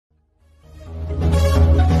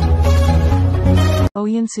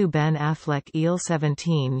Oyunsu ben Affleck il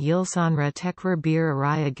 17 yıl sonra tekrar bir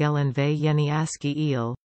araya gelen ve yeni aski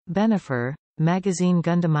il. Benifer, Magazine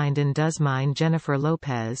Gündeminden Duzmine Jennifer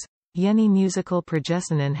Lopez, yeni musical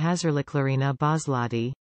projesinin hazırlıklarına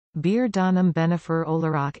başladı. Bir dönem Benifer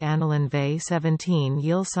olarak anılan ve 17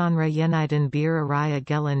 yıl sonra yeniden bir araya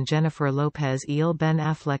gelen Jennifer Lopez il Ben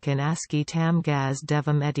Affleck'in aski tam gaz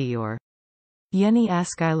devam ediyor. Yeni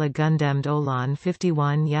askıyla gündemde olan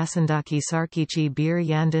 51 yaşındaki sarkıcı bir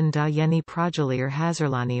yandan da yeni projeler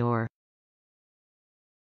hazırlanıyor.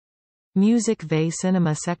 Müzik ve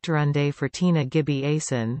sinema sektöründe fırtına gibi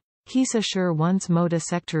esin, hisseşir once moda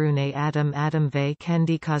sektörüne adım ve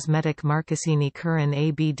kendi kozmetik markasını kuran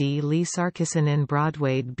abd'li sarkısının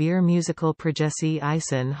Broadway'de bir musical projesi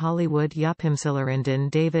isin Hollywood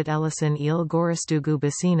yapımcılarından David Ellison il Gorestugu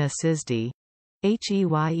basına sizdi.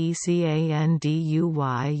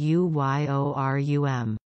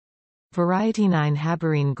 Heyecanduyuyorum. Variety 9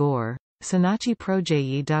 Haberin Gore, Sanatçı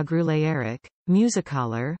Projeyi Dogrulayarak,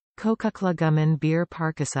 Musikalar, Kokuklagumun Bir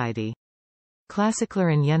Parkasidi.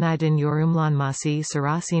 Klasiklerin yeniden yorumlanması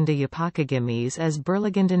sırasında yapacağımız az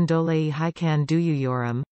belirgenden dolayı hikan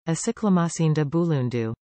duyuyorum, açıklamasında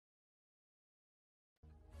bulundu.